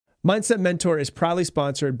Mindset Mentor is proudly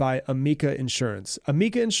sponsored by Amica Insurance.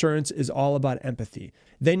 Amica Insurance is all about empathy.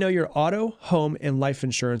 They know your auto, home, and life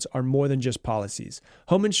insurance are more than just policies.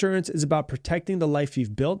 Home insurance is about protecting the life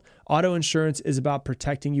you've built. Auto insurance is about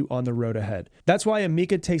protecting you on the road ahead. That's why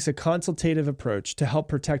Amica takes a consultative approach to help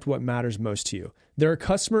protect what matters most to you. They're a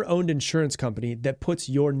customer-owned insurance company that puts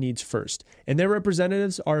your needs first, and their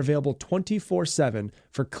representatives are available 24/7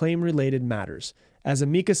 for claim-related matters. As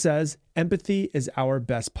Amica says, empathy is our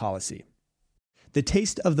best policy. The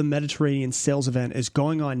Taste of the Mediterranean sales event is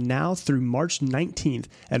going on now through March 19th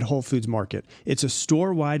at Whole Foods Market. It's a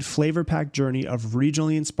store-wide flavor-packed journey of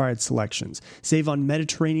regionally inspired selections. Save on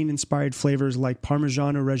Mediterranean-inspired flavors like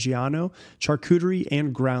Parmigiano Reggiano, charcuterie,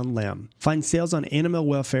 and ground lamb. Find sales on animal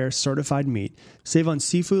welfare certified meat. Save on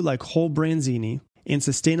seafood like whole branzini and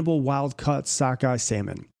sustainable wild-caught sockeye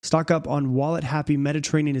salmon. Stock up on wallet-happy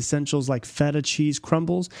Mediterranean essentials like feta cheese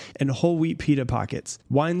crumbles and whole wheat pita pockets.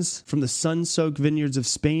 Wines from the sun-soaked vineyards of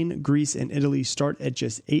Spain, Greece, and Italy start at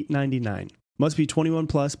just $8.99. Must be 21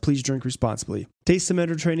 plus. Please drink responsibly. Taste the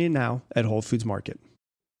Mediterranean now at Whole Foods Market.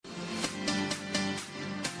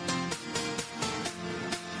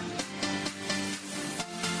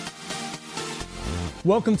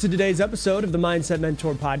 Welcome to today's episode of the Mindset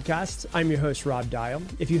Mentor Podcast. I'm your host, Rob Dial.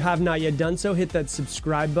 If you have not yet done so, hit that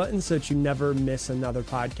subscribe button so that you never miss another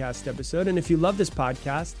podcast episode. And if you love this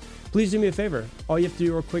podcast, please do me a favor. All you have to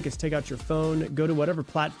do real quick is take out your phone, go to whatever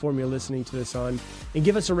platform you're listening to this on, and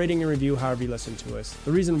give us a rating and review however you listen to us.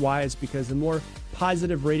 The reason why is because the more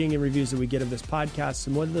positive rating and reviews that we get of this podcast, the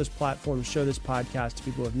more that those platforms show this podcast to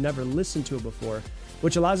people who have never listened to it before,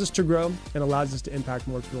 which allows us to grow and allows us to impact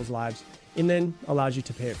more people's lives, and then allows you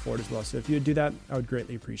to pay it forward as well. So if you would do that, I would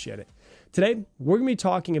greatly appreciate it. Today, we're going to be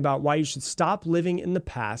talking about why you should stop living in the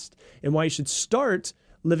past and why you should start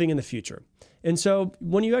living in the future. And so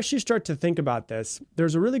when you actually start to think about this,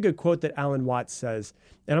 there's a really good quote that Alan Watts says,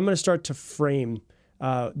 and I'm going to start to frame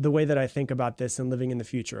the way that I think about this and living in the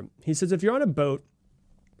future. He says, if you're on a boat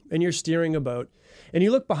and you're steering a boat and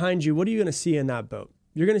you look behind you, what are you going to see in that boat?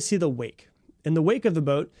 You're going to see the wake. And the wake of the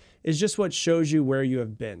boat is just what shows you where you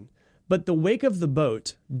have been. But the wake of the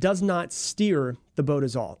boat does not steer the boat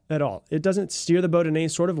at all. It doesn't steer the boat in any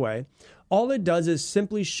sort of way. All it does is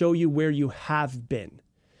simply show you where you have been.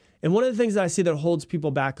 And one of the things that I see that holds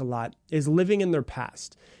people back a lot is living in their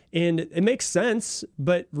past. And it makes sense,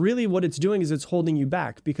 but really what it's doing is it's holding you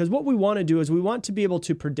back, because what we want to do is we want to be able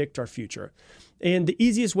to predict our future. And the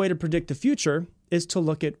easiest way to predict the future is to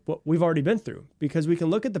look at what we've already been through, because we can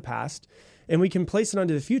look at the past and we can place it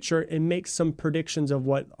onto the future and make some predictions of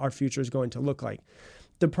what our future is going to look like.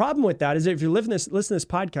 The problem with that is that if you listen to this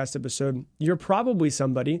podcast episode, you're probably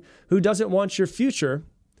somebody who doesn't want your future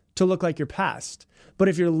to look like your past. But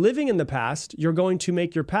if you're living in the past, you're going to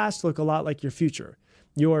make your past look a lot like your future.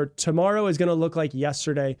 Your tomorrow is going to look like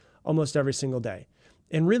yesterday almost every single day.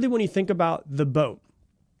 And really, when you think about the boat,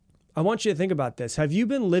 I want you to think about this. Have you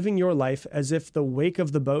been living your life as if the wake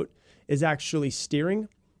of the boat is actually steering?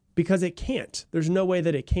 Because it can't. There's no way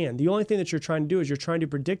that it can. The only thing that you're trying to do is you're trying to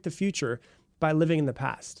predict the future by living in the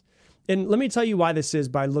past. And let me tell you why this is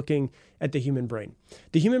by looking at the human brain.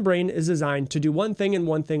 The human brain is designed to do one thing and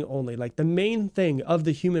one thing only. Like the main thing of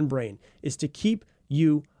the human brain is to keep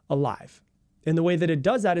you alive. And the way that it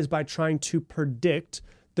does that is by trying to predict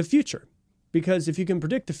the future. Because if you can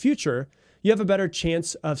predict the future, you have a better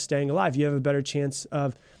chance of staying alive. You have a better chance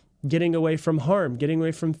of getting away from harm, getting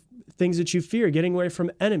away from things that you fear, getting away from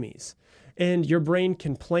enemies. And your brain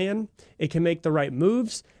can plan, it can make the right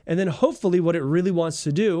moves, and then hopefully what it really wants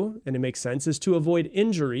to do, and it makes sense, is to avoid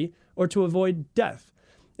injury or to avoid death.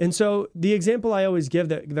 And so the example I always give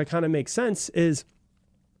that kind of makes sense is,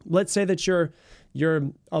 let's say that you're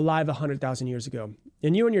alive 100,000 years ago,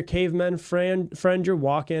 and you and your caveman friend, you're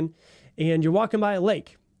walking, and you're walking by a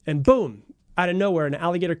lake, and boom, out of nowhere, an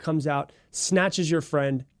alligator comes out, snatches your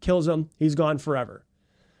friend, kills him, he's gone forever.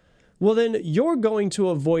 Well, then you're going to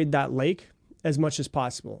avoid that lake as much as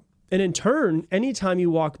possible. And in turn, anytime you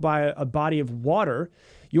walk by a body of water,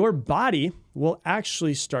 your body will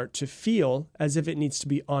actually start to feel as if it needs to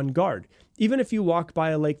be on guard. Even if you walk by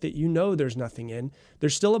a lake that you know there's nothing in,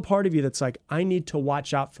 there's still a part of you that's like, I need to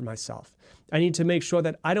watch out for myself. I need to make sure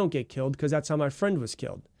that I don't get killed because that's how my friend was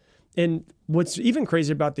killed. And what's even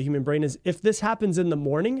crazier about the human brain is if this happens in the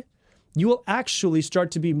morning, you will actually start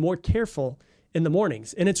to be more careful in the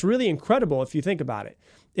mornings. And it's really incredible if you think about it.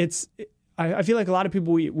 I feel like a lot of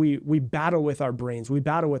people, we battle with our brains, we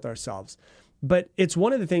battle with ourselves, but it's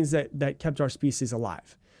one of the things that kept our species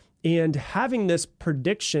alive. And having this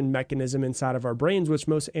prediction mechanism inside of our brains, which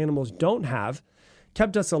most animals don't have,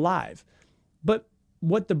 kept us alive. But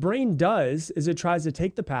what the brain does is it tries to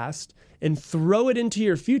take the past and throw it into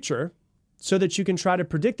your future so that you can try to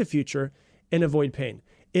predict the future and avoid pain.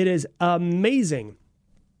 It is amazing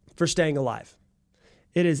for staying alive.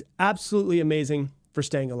 It is absolutely amazing for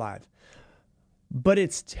staying alive. But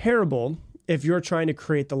it's terrible if you're trying to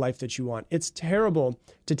create the life that you want. It's terrible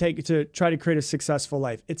to try to create a successful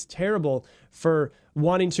life. It's terrible for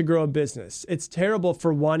wanting to grow a business. It's terrible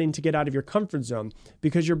for wanting to get out of your comfort zone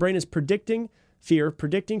because your brain is predicting fear,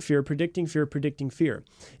 predicting fear, predicting fear, predicting fear.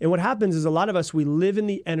 And what happens is a lot of us, we live in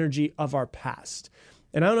the energy of our past.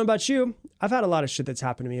 And I don't know about you, I've had a lot of shit that's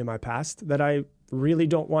happened to me in my past that I really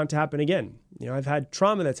don't want to happen again. I've had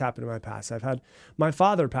trauma that's happened in my past. I've had my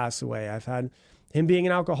father pass away. I've had him being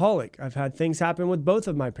an alcoholic. I've had things happen with both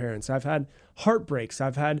of my parents. I've had heartbreaks.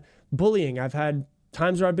 I've had bullying. I've had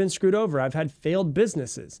times where I've been screwed over. I've had failed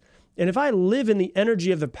businesses. And if I live in the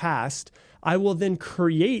energy of the past, I will then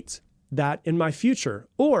create that in my future,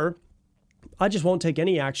 or I just won't take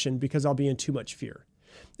any action because I'll be in too much fear.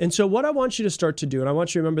 And so what I want you to start to do, and I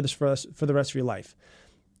want you to remember this for the rest of your life.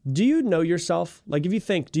 Do you know yourself? Like if you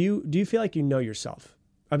think, do you feel like you know yourself?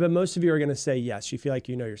 I bet most of you are going to say yes, you feel like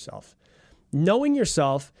you know yourself. Knowing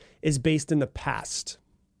yourself is based in the past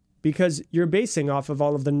because you're basing off of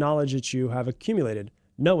all of the knowledge that you have accumulated.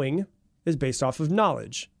 Knowing is based off of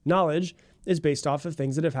knowledge. Knowledge is based off of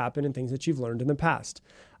things that have happened and things that you've learned in the past.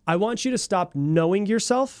 I want you to stop knowing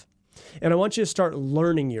yourself and I want you to start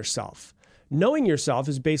learning yourself. Knowing yourself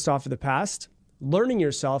is based off of the past. Learning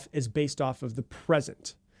yourself is based off of the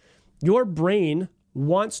present. Your brain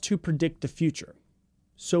wants to predict the future.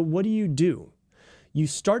 So what do? You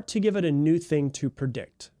start to give it a new thing to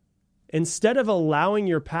predict. Instead of allowing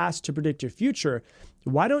your past to predict your future,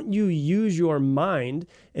 why don't you use your mind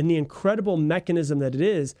and the incredible mechanism that it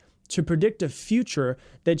is to predict a future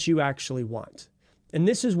that you actually want? And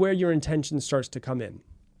this is where your intention starts to come in.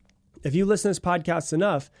 If you listen to this podcast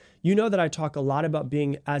enough, you know that I talk a lot about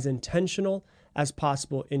being as intentional as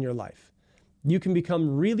possible in your life. You can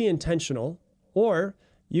become really intentional, or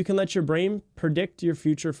you can let your brain predict your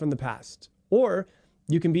future from the past, or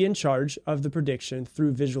you can be in charge of the prediction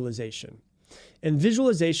through visualization. And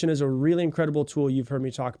visualization is a really incredible tool you've heard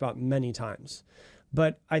me talk about many times.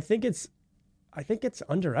 But I think it's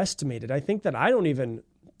underestimated. I think that I don't even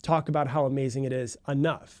talk about how amazing it is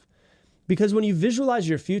enough. Because when you visualize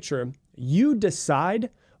your future, you decide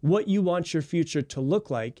what you want your future to look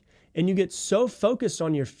like, and you get so focused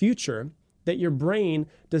on your future that your brain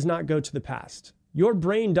does not go to the past. Your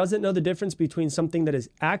brain doesn't know the difference between something that is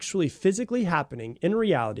actually physically happening in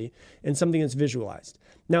reality and something that's visualized.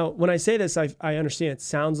 Now, when I say this, I understand it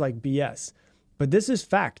sounds like BS, but this is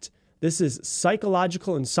fact. This is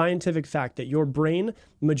psychological and scientific fact that your brain,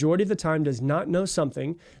 majority of the time, does not know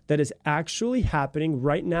something that is actually happening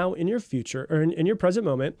right now in your future or in your present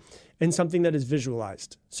moment and something that is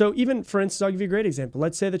visualized. So even, for instance, I'll give you a great example.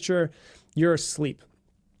 Let's say that you're asleep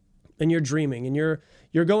and you're dreaming and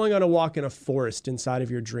you're going on a walk in a forest inside of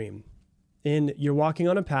your dream, and you're walking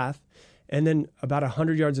on a path, and then about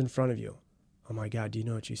 100 yards in front of you, oh my God, do you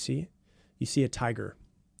know what you see? You see a tiger.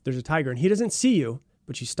 There's a tiger, and he doesn't see you,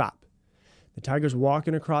 but you stop. The tiger's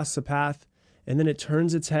walking across the path, and then it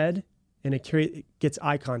turns its head, and it gets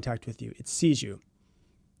eye contact with you. It sees you.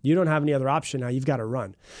 You don't have any other option now. You've got to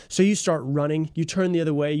run. So you start running. You turn the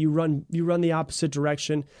other way. You run the opposite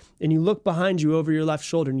direction, and you look behind you over your left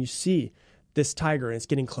shoulder, and you see this tiger, and it's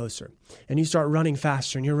getting closer. And you start running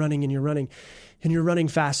faster, and you're running, and you're running, and you're running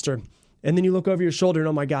faster. And then you look over your shoulder, and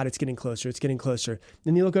oh my God, it's getting closer. It's getting closer.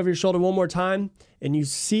 Then you look over your shoulder one more time, and you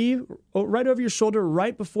see right over your shoulder,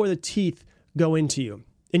 right before the teeth go into you,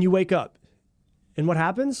 and you wake up. And what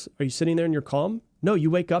happens? Are you sitting there and you're calm? No, you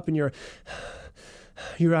wake up and you're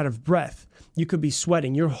out of breath. You could be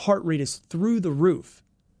sweating. Your heart rate is through the roof.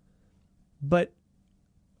 But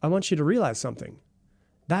I want you to realize something.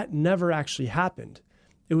 That never actually happened.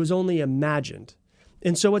 It was only imagined.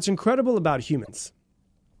 And so what's incredible about humans,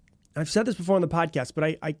 I've said this before on the podcast, but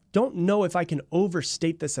I don't know if I can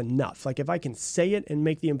overstate this enough. Like if I can say it and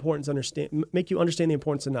make you understand the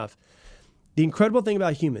importance enough. The incredible thing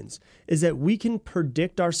about humans is that we can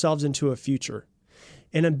predict ourselves into a future.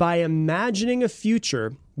 And by imagining a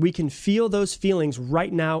future, we can feel those feelings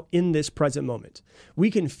right now in this present moment.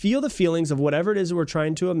 We can feel the feelings of whatever it is that we're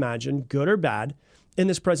trying to imagine, good or bad, in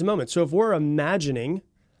this present moment. So if we're imagining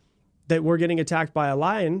that we're getting attacked by a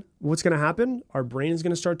lion, what's going to happen? Our brain is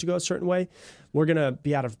going to start to go a certain way. We're going to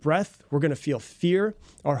be out of breath. We're going to feel fear.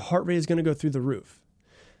 Our heart rate is going to go through the roof.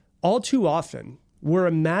 All too often, we're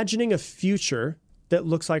imagining a future that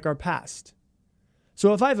looks like our past.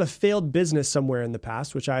 So if I have a failed business somewhere in the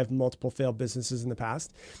past, which I have multiple failed businesses in the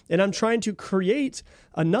past, and I'm trying to create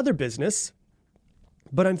another business,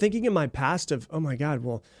 but I'm thinking in my past of, oh my God,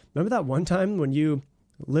 well, remember that one time when you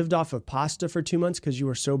lived off of pasta for 2 months because you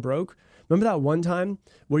were so broke? Remember that one time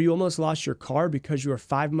where you almost lost your car because you were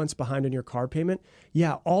 5 months behind on your car payment?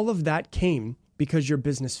 Yeah, all of that came because your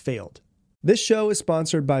business failed. This show is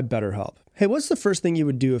sponsored by BetterHelp. Hey, what's the first thing you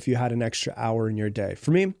would do if you had an extra hour in your day? For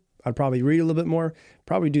me, I'd probably read a little bit more,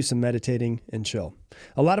 probably do some meditating and chill.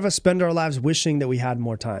 A lot of us spend our lives wishing that we had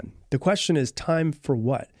more time. The question is, time for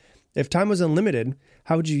what? If time was unlimited,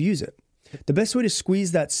 how would you use it? The best way to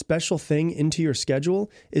squeeze that special thing into your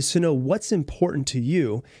schedule is to know what's important to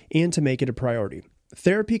you and to make it a priority.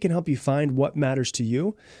 Therapy can help you find what matters to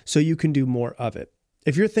you so you can do more of it.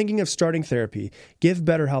 If you're thinking of starting therapy, give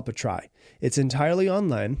BetterHelp a try. It's entirely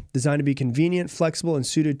online, designed to be convenient, flexible, and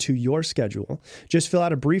suited to your schedule. Just fill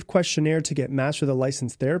out a brief questionnaire to get matched with a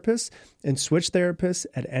licensed therapist and switch therapists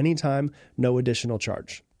at any time, no additional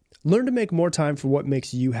charge. Learn to make more time for what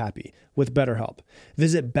makes you happy with BetterHelp.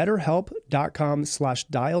 Visit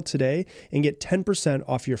betterhelp.com/dial today and get 10%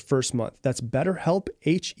 off your first month. That's BetterHelp,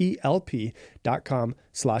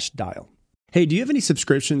 HELP.com/dial. Hey, do you have any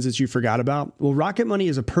subscriptions that you forgot about? Well, Rocket Money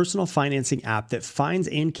is a personal financing app that finds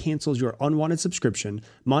and cancels your unwanted subscription,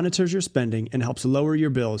 monitors your spending, and helps lower your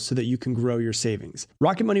bills so that you can grow your savings.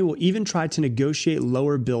 Rocket Money will even try to negotiate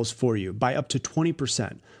lower bills for you by up to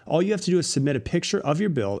 20%. All you have to do is submit a picture of your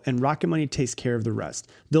bill, and Rocket Money takes care of the rest.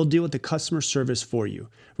 They'll deal with the customer service for you.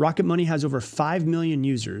 Rocket Money has over 5 million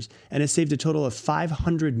users and has saved a total of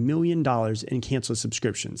 $500 million in canceled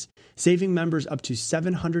subscriptions, saving members up to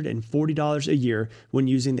 $740 a year when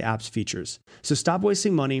using the app's features. So stop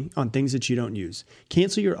wasting money on things that you don't use.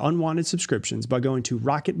 Cancel your unwanted subscriptions by going to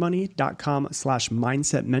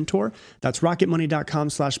rocketmoney.com/mindsetmentor. That's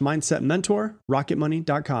rocketmoney.com/mindsetmentor,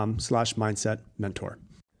 rocketmoney.com/mindsetmentor.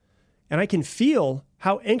 And I can feel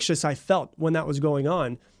how anxious I felt when that was going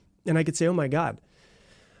on. And I could say, oh my God,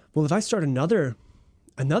 well, if I start another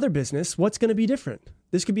business, what's going to be different?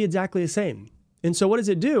 This could be exactly the same. And so what does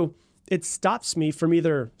it do? It stops me from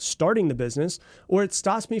either starting the business or it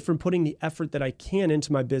stops me from putting the effort that I can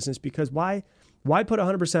into my business, because why put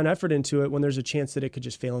 100% effort into it when there's a chance that it could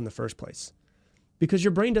just fail in the first place? Because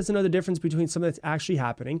your brain doesn't know the difference between something that's actually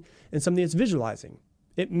happening and something that's visualizing.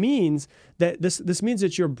 It means that this means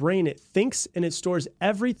that your brain, it thinks and it stores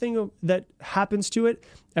everything that happens to it,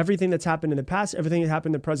 everything that's happened in the past, everything that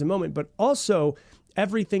happened in the present moment, but also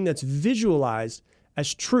everything that's visualized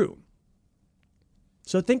as true.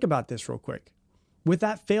 So think about this real quick. With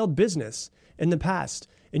that failed business in the past,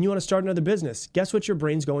 and you want to start another business, guess what your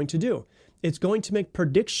brain's going to do? It's going to make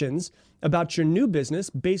predictions about your new business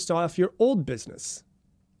based off your old business.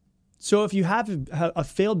 So if you have a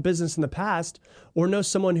failed business in the past or know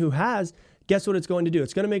someone who has, guess what it's going to do?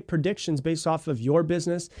 It's going to make predictions based off of your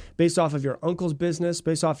business, based off of your uncle's business,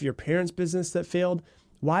 based off of your parents' business that failed.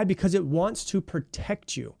 Why? Because it wants to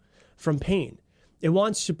protect you from pain. It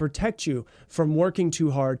wants to protect you from working too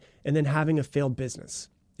hard and then having a failed business.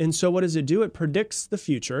 And so what does it do? It predicts the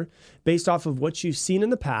future based off of what you've seen in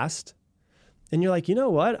the past. And you're like, you know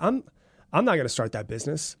what? I'm not going to start that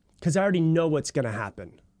business because I already know what's going to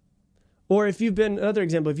happen. Or if you've been, another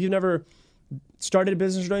example, if you've never started a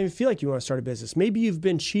business or don't even feel like you want to start a business, maybe you've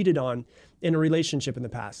been cheated on in a relationship in the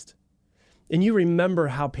past and you remember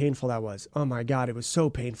how painful that was. Oh my God, it was so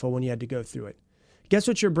painful when you had to go through it. Guess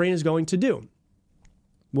what your brain is going to do?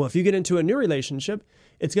 Well, if you get into a new relationship,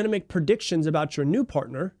 it's going to make predictions about your new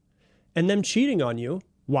partner and them cheating on you.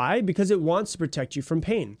 Why? Because it wants to protect you from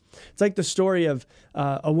pain. It's like the story of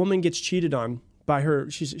a woman gets cheated on by her.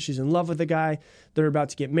 She's in love with a guy. They're about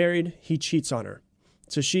to get married. He cheats on her.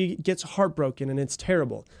 So she gets heartbroken and it's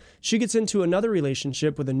terrible. She gets into another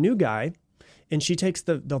relationship with a new guy and she takes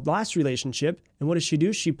the last relationship. And what does she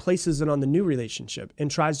do? She places it on the new relationship and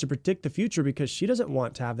tries to predict the future because she doesn't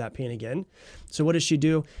want to have that pain again. So what does she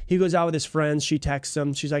do? He goes out with his friends. She texts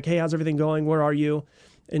him. She's like, hey, how's everything going? Where are you?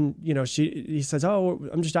 And, he says, oh,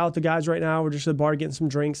 I'm just out with the guys right now. We're just at the bar getting some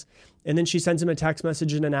drinks. And then she sends him a text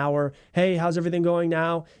message in an hour. Hey, how's everything going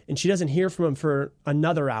now? And she doesn't hear from him for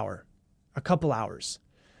another hour, a couple hours.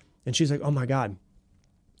 And she's like, oh my God,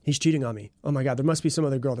 he's cheating on me. Oh my God, there must be some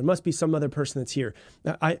other girl. There must be some other person that's here.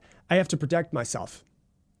 I have to protect myself.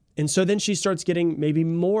 And so then she starts getting maybe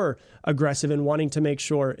more aggressive and wanting to make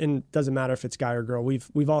sure, and it doesn't matter if it's guy or girl.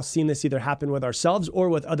 We've all seen this either happen with ourselves or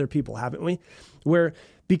with other people, haven't we? Where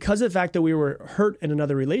because of the fact that we were hurt in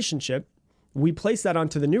another relationship, we place that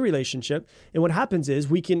onto the new relationship. And what happens is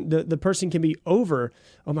the person can be over,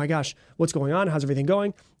 oh my gosh, what's going on? How's everything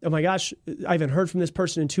going? Oh my gosh, I haven't heard from this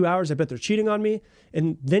person in 2 hours. I bet they're cheating on me.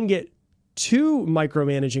 And then get too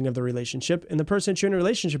micromanaging of the relationship. And the person that you're in a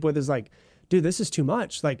relationship with is like, dude, this is too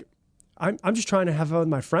much. Like, I'm just trying to have fun with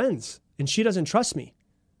my friends and she doesn't trust me.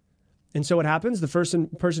 And so what happens? The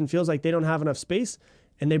person feels like they don't have enough space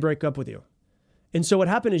and they break up with you. And so what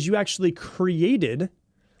happened is you actually created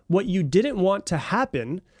what you didn't want to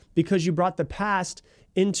happen because you brought the past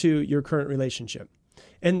into your current relationship.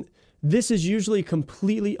 And this is usually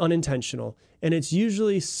completely unintentional, and it's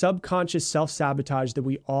usually subconscious self-sabotage that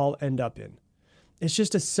we all end up in. It's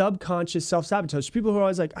just a subconscious self-sabotage. People who are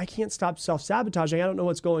always like, I can't stop self-sabotaging. I don't know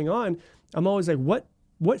what's going on. I'm always like,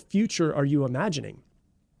 what future are you imagining?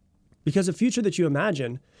 Because the future that you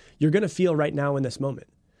imagine, you're going to feel right now in this moment.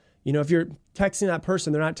 You know, if you're texting that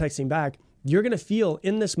person, they're not texting back, you're going to feel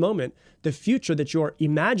in this moment the future that you're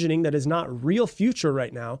imagining that is not real future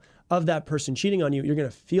right now of that person cheating on you. You're going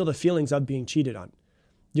to feel the feelings of being cheated on.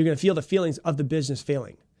 You're going to feel the feelings of the business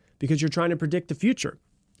failing because you're trying to predict the future.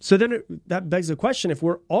 So then that begs the question, if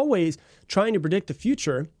we're always trying to predict the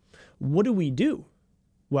future, what do?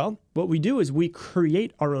 Well, what we do is we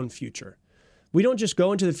create our own future. We don't just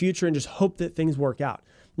go into the future and just hope that things work out.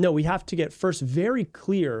 No, we have to get first very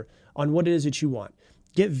clear on what it is that you want.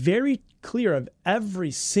 Get very clear of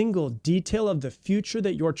every single detail of the future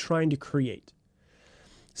that you're trying to create.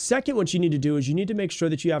 Second, what you need to do is you need to make sure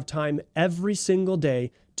that you have time every single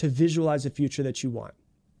day to visualize the future that you want.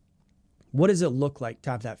 What does it look like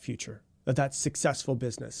to have that future of that successful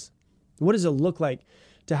business? What does it look like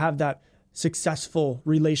to have that successful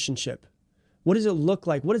relationship? What does it look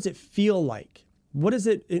like? What does it feel like? What is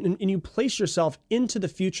it? And you place yourself into the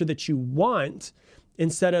future that you want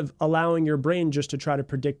instead of allowing your brain just to try to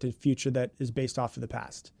predict a future that is based off of the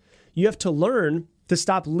past. You have to learn to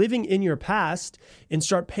stop living in your past and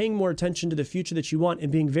start paying more attention to the future that you want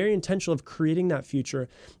and being very intentional of creating that future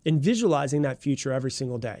and visualizing that future every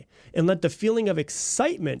single day. And let the feeling of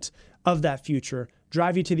excitement of that future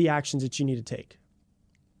drive you to the actions that you need to take.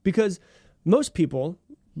 Because most people,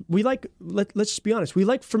 let's just be honest, we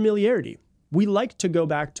like familiarity. We like to go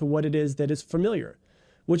back to what it is that is familiar,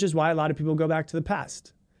 which is why a lot of people go back to the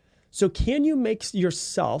past. So can you make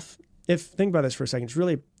yourself, think about this for a second, just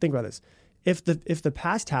really think about this. If the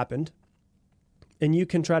past happened and you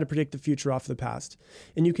can try to predict the future off of the past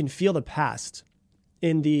and you can feel the past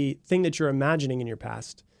in the thing that you're imagining in your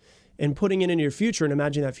past and putting it into your future and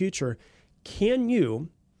imagining that future, can you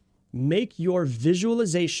make your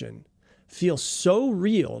visualization feel so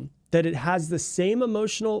real that it has the same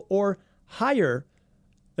emotional or higher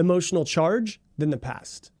emotional charge than the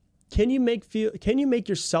past? Can you make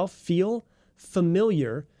yourself feel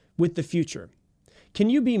familiar with the future? Can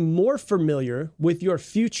you be more familiar with your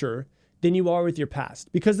future than you are with your past?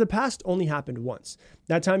 Because the past only happened once.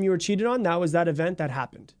 That time you were cheated on, that was that event that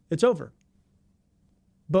happened. It's over.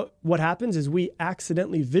 But what happens is we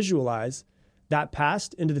accidentally visualize that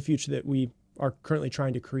past into the future that we are currently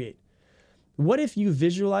trying to create. What if you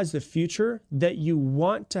visualize the future that you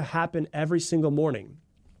want to happen every single morning?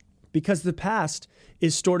 Because the past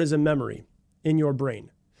is stored as a memory in your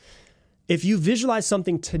brain. If you visualize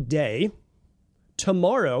something today,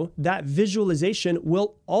 tomorrow that visualization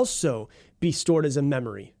will also be stored as a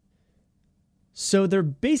memory. So they're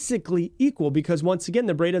basically equal because once again,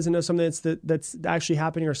 the brain doesn't know something that's actually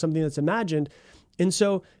happening or something that's imagined. And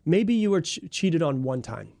so maybe you were cheated on one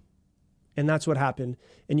time and that's what happened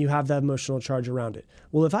and you have that emotional charge around it.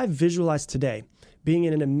 Well, if I visualize today being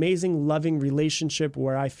in an amazing, loving relationship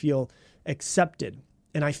where I feel accepted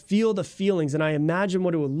and I feel the feelings and I imagine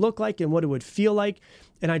what it would look like and what it would feel like,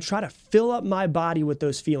 and I try to fill up my body with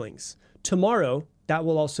those feelings, tomorrow, that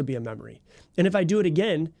will also be a memory. And if I do it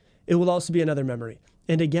again, it will also be another memory.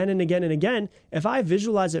 And again and again and again, if I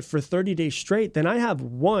visualize it for 30 days straight, then I have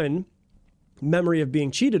one memory of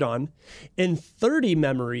being cheated on and 30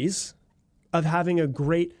 memories of having a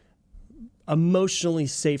great, emotionally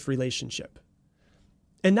safe relationship.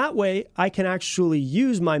 And that way, I can actually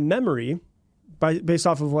use my memory based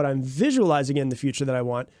off of what I'm visualizing in the future that I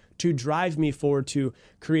want to drive me forward to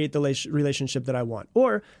create the relationship that I want.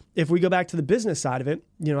 Or if we go back to the business side of it,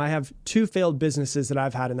 I have 2 failed businesses that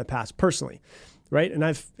I've had in the past personally, right? And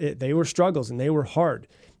they were struggles and they were hard.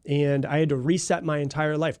 And I had to reset my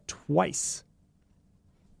entire life twice.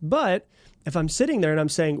 But if I'm sitting there and I'm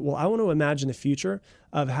saying, well, I want to imagine the future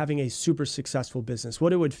of having a super successful business,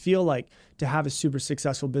 what it would feel like to have a super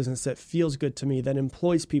successful business that feels good to me, that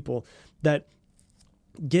employs people, that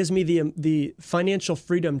gives me the financial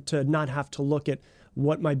freedom to not have to look at,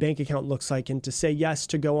 what my bank account looks like and to say yes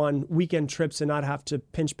to go on weekend trips and not have to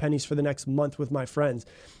pinch pennies for the next month with my friends.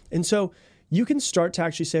 And so you can start to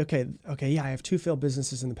actually say, okay, yeah, I have 2 failed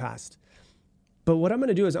businesses in the past. But what I'm going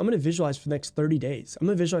to do is I'm going to visualize for the next 30 days. I'm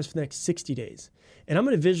going to visualize for the next 60 days. And I'm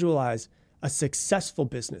going to visualize a successful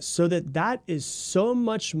business so that is so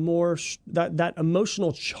much more, that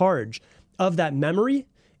emotional charge of that memory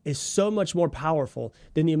is so much more powerful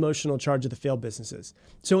than the emotional charge of the failed businesses.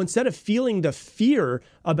 So instead of feeling the fear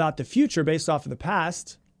about the future based off of the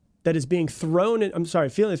past that is being thrown in,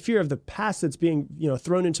 feeling the fear of the past that's being,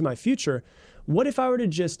 thrown into my future, what if I were to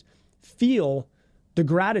just feel the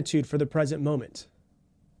gratitude for the present moment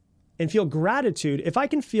and feel gratitude? If I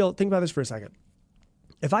can feel, think about this for a second.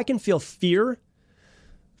 If I can feel fear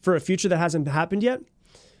for a future that hasn't happened yet,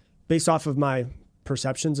 based off of my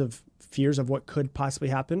perceptions of fears of what could possibly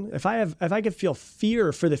happen, if I could feel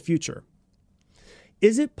fear for the future,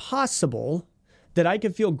 is it possible that I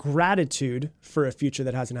could feel gratitude for a future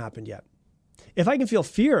that hasn't happened yet? If I can feel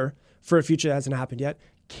fear for a future that hasn't happened yet,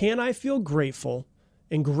 can I feel grateful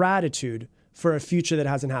and gratitude for a future that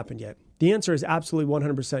hasn't happened yet? The answer is absolutely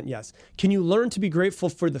 100% yes. Can you learn to be grateful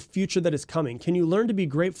for the future that is coming? Can you learn to be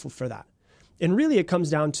grateful for that? And really, it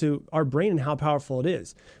comes down to our brain and how powerful it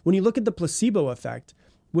is. When you look at the placebo effect,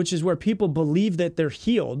 which is where people believe that they're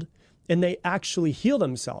healed and they actually heal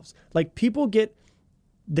themselves. Like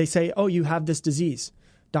they say, oh, you have this disease.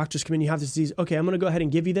 Doctors come in, you have this disease. Okay, I'm going to go ahead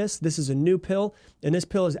and give you this. This is a new pill, and this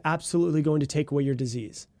pill is absolutely going to take away your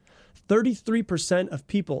disease. 33% of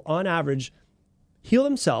people on average heal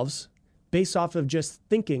themselves based off of just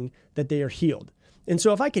thinking that they are healed. And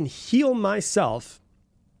so if I can heal myself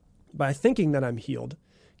by thinking that I'm healed,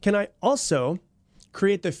 can I also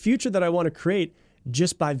create the future that I want to create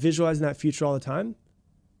just by visualizing that future all the time?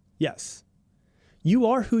 Yes. You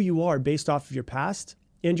are who you are based off of your past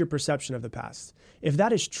and your perception of the past. If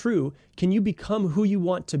that is true, can you become who you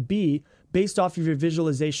want to be based off of your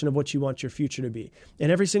visualization of what you want your future to be?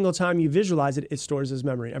 And every single time you visualize it, it stores as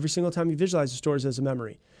memory. Every single time you visualize, it stores as a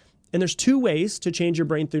memory. And there's 2 ways to change your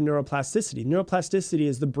brain through neuroplasticity. Neuroplasticity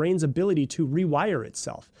is the brain's ability to rewire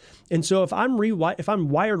itself. And so if I'm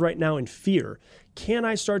wired right now in fear, can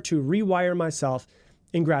I start to rewire myself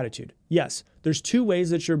in gratitude? Yes. There's 2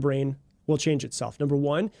 ways that your brain will change itself. Number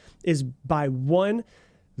 1 is by one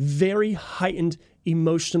very heightened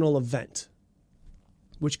emotional event,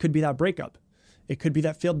 which could be that breakup. It could be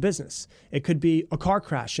that failed business. It could be a car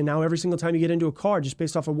crash. And now every single time you get into a car, just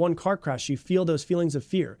based off of one car crash, you feel those feelings of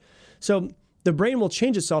fear. So the brain will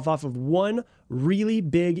change itself off of one really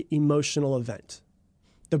big emotional event.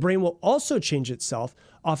 The brain will also change itself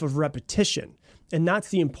off of repetition. And that's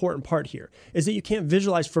the important part here, is that you can't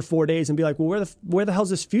visualize for 4 days and be like, well, where the hell's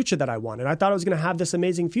this future that I wanted? I thought I was going to have this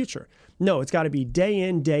amazing future. No, it's got to be day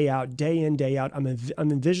in, day out, day in, day out. I'm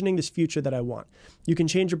envisioning this future that I want. You can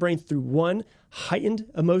change your brain through one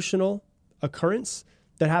heightened emotional occurrence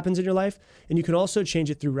that happens in your life, and you can also change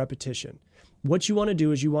it through repetition. What you want to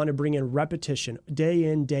do is you want to bring in repetition, day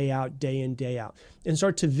in, day out, day in, day out, and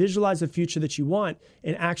start to visualize the future that you want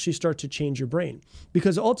and actually start to change your brain.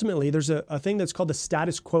 Because ultimately, there's a thing that's called the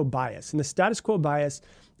status quo bias. And the status quo bias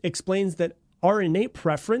explains that our innate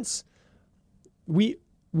preference, we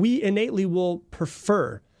innately will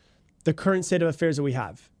prefer the current state of affairs that we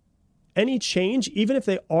have. Any change, even if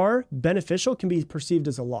they are beneficial, can be perceived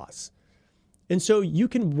as a loss. And so you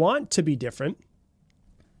can want to be different,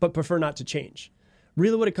 but prefer not to change.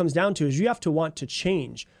 Really what it comes down to is you have to want to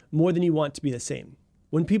change more than you want to be the same.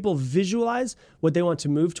 When people visualize what they want to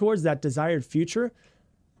move towards, that desired future,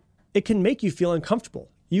 it can make you feel uncomfortable.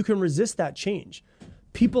 You can resist that change.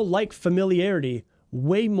 People like familiarity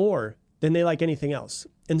way more than they like anything else.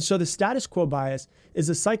 And so the status quo bias is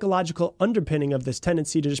a psychological underpinning of this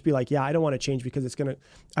tendency to just be like, yeah, I don't want to change because it's going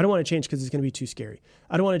to be too scary.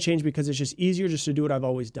 I don't want to change because it's just easier just to do what I've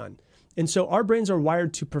always done. And so our brains are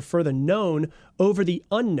wired to prefer the known over the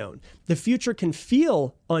unknown. The future can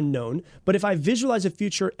feel unknown, but if I visualize a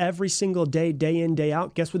future every single day, day in, day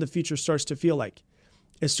out, guess what the future starts to feel like?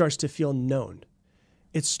 It starts to feel known.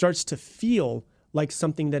 It starts to feel like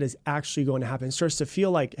something that is actually going to happen. It starts to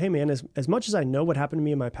feel like, hey man, as much as I know what happened to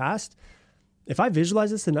me in my past, if I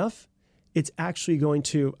visualize this enough, it's actually going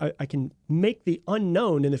to, I can make the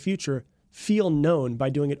unknown in the future feel known by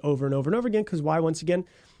doing it over and over and over again. Because why? Once again,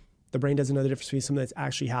 the brain doesn't know the difference between something that's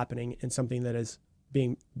actually happening and something that is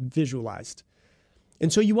being visualized.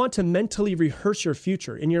 And so you want to mentally rehearse your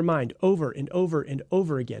future in your mind over and over and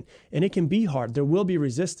over again. And it can be hard. There will be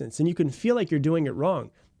resistance and you can feel like you're doing it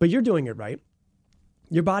wrong, but you're doing it right.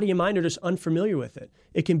 Your body and mind are just unfamiliar with it.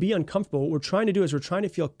 It can be uncomfortable. What we're trying to do is we're trying to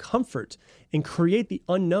feel comfort and create the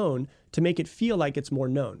unknown to make it feel like it's more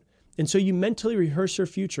known. And so you mentally rehearse your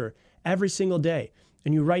future every single day,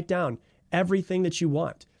 and you write down everything that you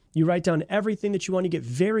want. You write down everything that you want. You get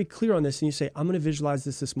very clear on this, and you say, I'm going to visualize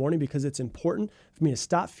this morning because it's important for me to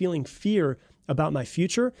stop feeling fear about my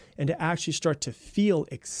future and to actually start to feel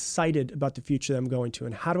excited about the future that I'm going to.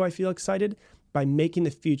 And how do I feel excited? By making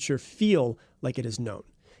the future feel like it is known.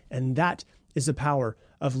 And that is the power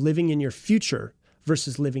of living in your future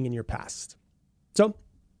versus living in your past. So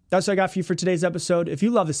that's what I got for you for today's episode. If you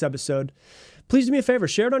love this episode, please do me a favor,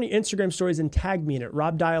 share it on your Instagram stories and tag me in it,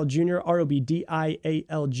 Rob Dial Jr.,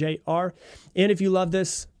 ROBDIALJR. And if you love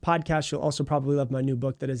this podcast, you'll also probably love my new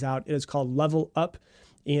book that is out. It is called Level Up,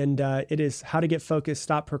 and it is how to get focused,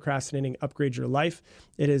 stop procrastinating, upgrade your life.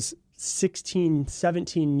 It is 16,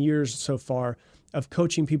 17 years so far of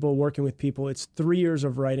coaching people, working with people. It's 3 years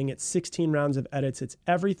of writing. It's 16 rounds of edits. It's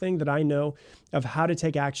everything that I know of how to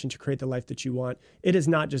take action to create the life that you want. It is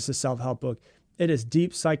not just a self-help book. It is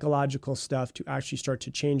deep psychological stuff to actually start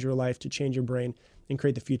to change your life, to change your brain, and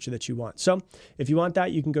create the future that you want. So if you want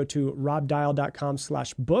that, you can go to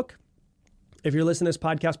robdial.com/book. If you're listening to this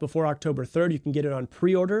podcast before October 3rd, you can get it on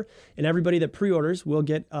pre-order. And everybody that pre-orders will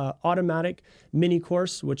get an automatic mini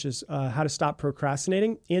course, which is how to stop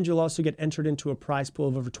procrastinating. And you'll also get entered into a prize pool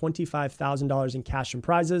of over $25,000 in cash and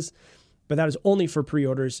prizes. But that is only for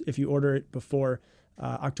pre-orders if you order it before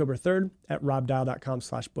October 3rd at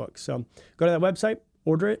robdial.com/book. So go to that website,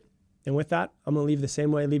 order it. And with that, I'm going to leave the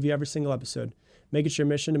same way I leave you every single episode. Make it your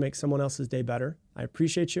mission to make someone else's day better. I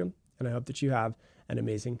appreciate you, and I hope that you have an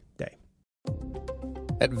amazing day.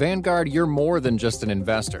 At Vanguard, you're more than just an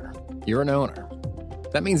investor. You're an owner.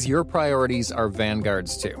 That means your priorities are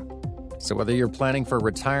Vanguard's too. So whether you're planning for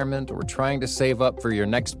retirement or trying to save up for your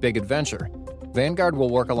next big adventure, Vanguard will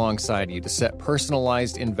work alongside you to set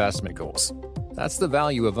personalized investment goals. That's the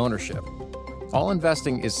value of ownership. All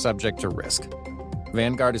investing is subject to risk.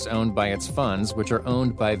 Vanguard is owned by its funds, which are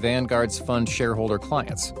owned by Vanguard's fund shareholder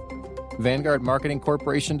clients. Vanguard Marketing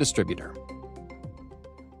Corporation Distributor.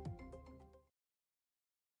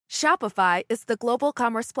 Shopify is the global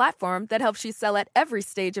commerce platform that helps you sell at every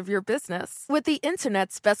stage of your business. With the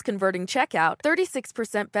internet's best converting checkout,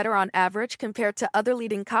 36% better on average compared to other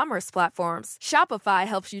leading commerce platforms, Shopify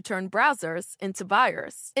helps you turn browsers into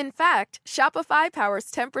buyers. In fact, Shopify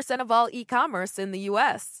powers 10% of all e-commerce in the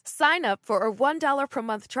U.S. Sign up for a $1 per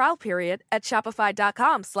month trial period at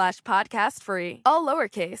shopify.com/podcast free. All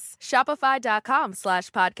lowercase,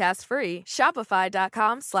 shopify.com/podcast free,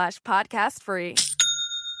 shopify.com/podcast free.